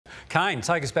Kane,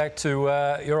 take us back to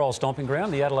your old stomping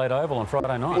ground, the Adelaide Oval on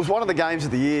Friday night. It was one of the games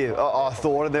of the year, I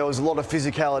thought, and there was a lot of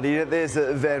physicality in it. There's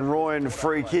the Van Rooyen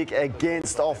free kick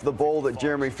against off the ball that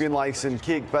Jeremy Finlayson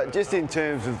kicked. But just in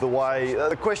terms of the way,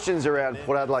 the questions around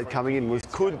Port Adelaide coming in was,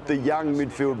 could the young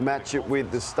midfield match it with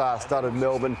the star-studded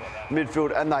Melbourne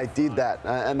midfield? And they did that,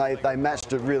 and they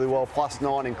matched it really well.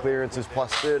 +9 in clearances,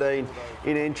 +13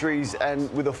 in entries, and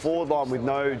with a forward line with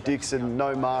no Dixon,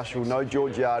 no Marshall, no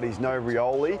Georgiades, no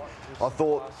Rioli. I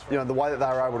thought, the way that they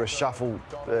were able to shuffle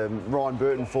Ryan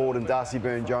Burton forward and Darcy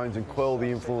Byrne-Jones and quell the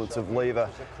influence of Lever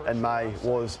and May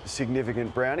was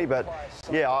significant, Brownie. But,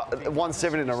 yeah, won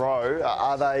 7 in a row.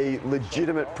 Are they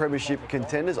legitimate premiership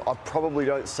contenders? I probably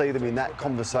don't see them in that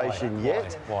conversation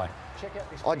yet. Why?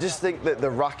 I just think that the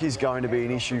ruck is going to be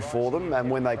an issue for them, and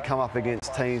when they come up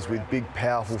against teams with big,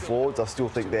 powerful forwards, I still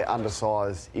think they're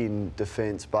undersized in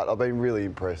defence, but I've been really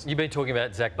impressed. You've been talking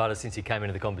about Zach Butters since he came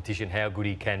into the competition, how good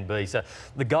he can be. So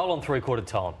the goal on three-quarter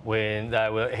time when they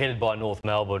were headed by North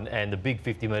Melbourne and the big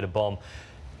 50-metre bomb,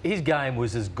 his game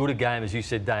was as good a game as you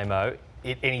said, Damo,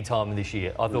 at any time this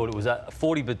year. I thought it was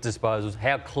 40 disposals,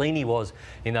 how clean he was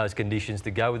in those conditions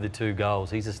to go with the 2 goals.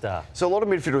 He's a star. So a lot of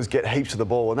midfielders get heaps of the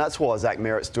ball, and that's why Zach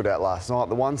Merritt stood out last night.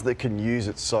 The ones that can use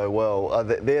it so well,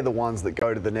 they're the ones that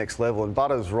go to the next level. And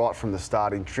Butters, right from the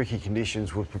start, in tricky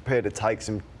conditions, was prepared to take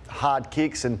some hard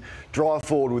kicks and drive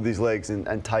forward with his legs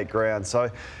and take ground.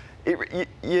 So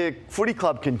your footy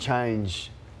club can change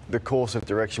the course of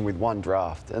direction with one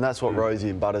draft, and that's what Rosie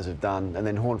and Butters have done, and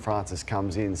then Horne-Francis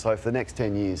comes in. So for the next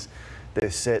 10 years they're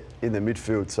set in the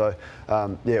midfield. So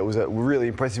yeah, it was a really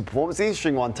impressive performance. The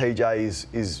interesting one, TJ,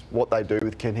 is what they do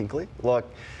with Ken Hinkley. Like,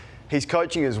 he's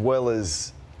coaching as well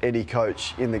as any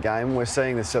coach in the game. We're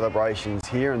seeing the celebrations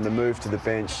here and the move to the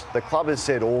bench. The club has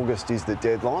said August is the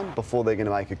deadline before they're going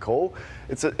to make a call.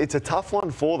 It's a tough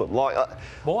one for them. Like,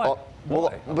 why?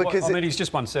 Well, because I mean, he's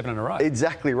just won 7 in a row.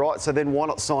 Exactly right. So then why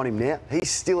not sign him now?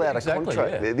 He's still out of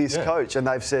contract, this coach, and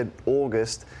they've said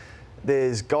August.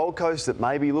 There's Gold Coast that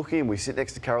may be looking, and we sit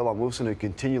next to Caroline Wilson, who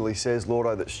continually says,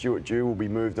 Lordo, that Stuart Dew will be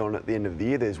moved on at the end of the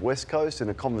year. There's West Coast and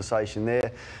a conversation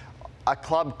there. A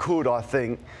club could, I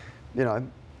think,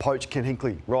 poach Ken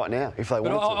Hinkley right now if they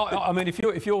want to. I mean, if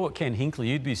you're Ken Hinkley,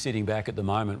 you'd be sitting back at the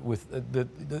moment with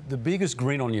the biggest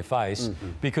grin on your face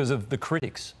because of the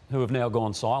critics who have now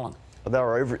gone silent. They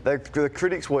were over it. The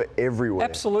critics were everywhere.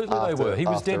 Absolutely, they were. He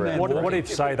was dead man walking. What if,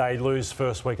 say, they lose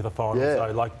first week of the finals?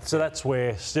 Yeah. So that's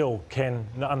where still Ken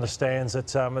understands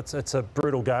it's a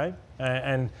brutal game,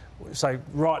 and so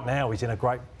right now he's in a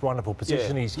great, wonderful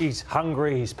position. Yeah. He's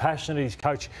hungry, he's passionate, he's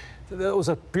coach. It was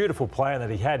a beautiful plan that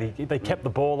he had. They kept the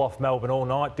ball off Melbourne all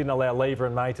night, didn't allow Lever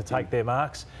and May to take their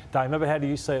marks. Dave, how do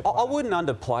you see it? I wouldn't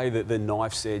underplay the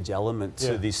knife's edge element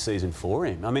to this season for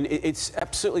him. I mean, it's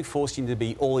absolutely forced him to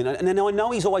be all in. And I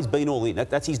know he's always been all in.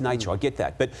 That's his nature. I get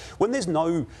that. But when there's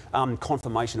no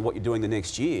confirmation of what you're doing the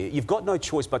next year, you've got no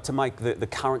choice but to make the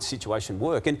current situation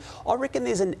work. And I reckon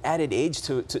there's an added edge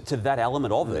to that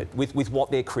element of it with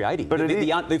what they're creating. But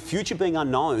the future being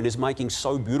unknown is making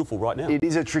so beautiful right now. It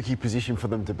is a tricky position for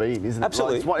them to be in, isn't it?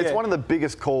 Absolutely. Like, it's one of the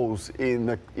biggest calls in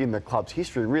the club's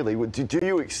history, really. Do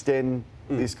you extend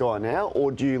this guy now,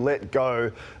 or do you let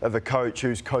go of a coach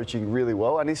who's coaching really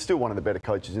well and he's still one of the better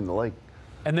coaches in the league?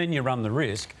 And then you run the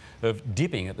risk of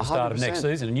dipping at the start 100%. Of next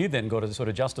season, and you've then got to sort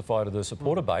of justify to the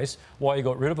supporter base why you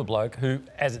got rid of a bloke who,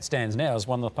 as it stands now, has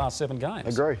won the past 7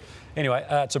 games. Agree. Anyway,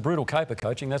 it's a brutal caper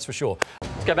coaching, that's for sure.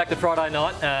 Let's go back to Friday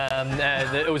night.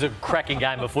 It was a cracking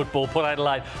game of football. Port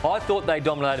Adelaide, I thought they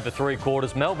dominated for 3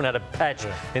 quarters. Melbourne had a patch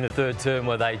in the third term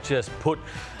where they just put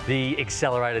the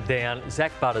accelerator down.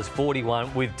 Zach Butters,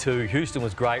 41 with 2. Houston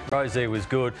was great. Rosie was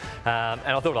good. And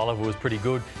I thought Oliver was pretty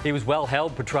good. He was well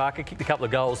held. Petrarca kicked a couple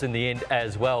of goals in the end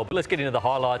as well. But let's get into the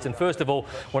highlights. And first of all,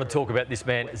 I want to talk about this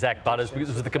man, Zach Butters, because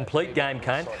it was the complete game,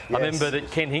 Kane. Yes. I remember that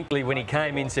Ken Hinkley, when he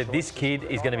came in, said this kid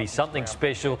is going to be something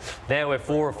special. Now we're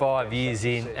 4 or 5 years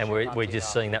in, and we're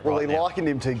just seeing that right now. Well, he likened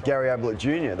him to Gary Ablett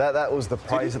Jr. That was the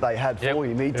praise that they had for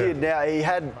him. He did. Now, he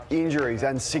had injuries,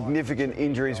 and significant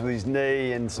injuries with his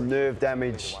knee and some nerve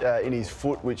damage in his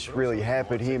foot, which really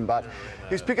hampered him. But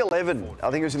he was pick 11.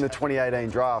 I think it was in the 2018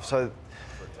 draft. So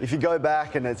if you go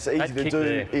back, and it's easy to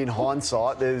do in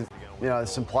hindsight, you know,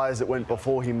 some players that went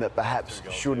before him that perhaps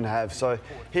shouldn't have. So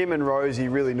him and Rosie,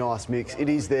 really nice mix. It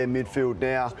is their midfield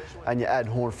now, and you add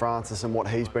Horne-Francis and what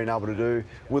he's been able to do.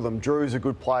 Willem Drew's a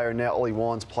good player, and now Ollie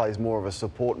Wines plays more of a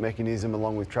support mechanism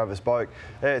along with Travis Boak.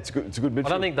 Yeah, it's a good midfield. I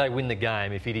don't think they win the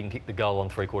game if he didn't kick the goal on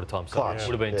three-quarter time. So it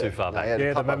would have been too far back.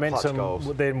 Yeah, the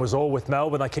momentum then was all with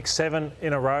Melbourne. They kicked 7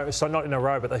 in a row. So not in a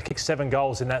row, but they kicked 7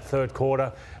 goals in that third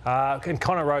quarter. And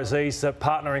Connor Rosie's the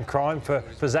partner in crime for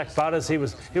Zach Butters. He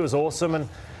was awesome. And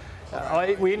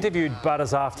we interviewed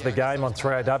Butters after the game on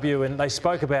 3AW, and they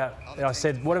spoke about, I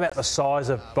said, what about the size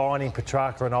of Binding,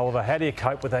 Petrarca and Oliver? How do you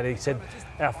cope with that? He said,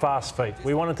 our fast feet.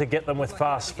 We wanted to get them with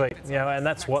fast feet, you know, and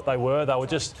that's what they were. They were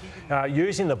just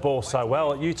using the ball so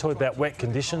well. You talked about wet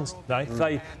conditions, Nate.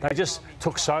 They just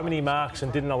took so many marks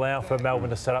and didn't allow for Melbourne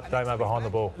to set up Damo behind the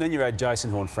ball. Then you add Jason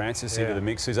Horne-Francis into the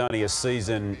mix, who's only a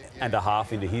season and a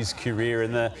half into his career,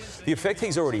 and the effect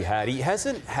he's already had. He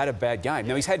hasn't had a bad game.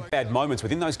 Now, he's had bad moments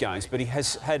within those games, but he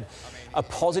has had a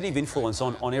positive influence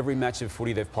on every match of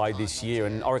footy they've played this year,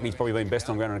 and I reckon he's probably been best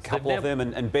on ground in a couple of them,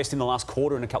 and best in the last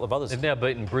quarter in a couple of others. They've now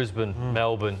beaten Brisbane,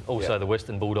 Melbourne, also the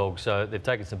Western Bulldogs, so they've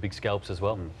taken some big scalps as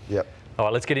well. Yep. All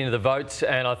right, let's get into the votes,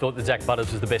 and I thought that Zach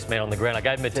Butters was the best man on the ground. I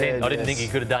gave him a 10. I didn't think he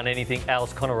could have done anything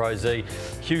else. Connor Rosie,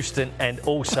 Houston, and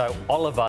also Oliver.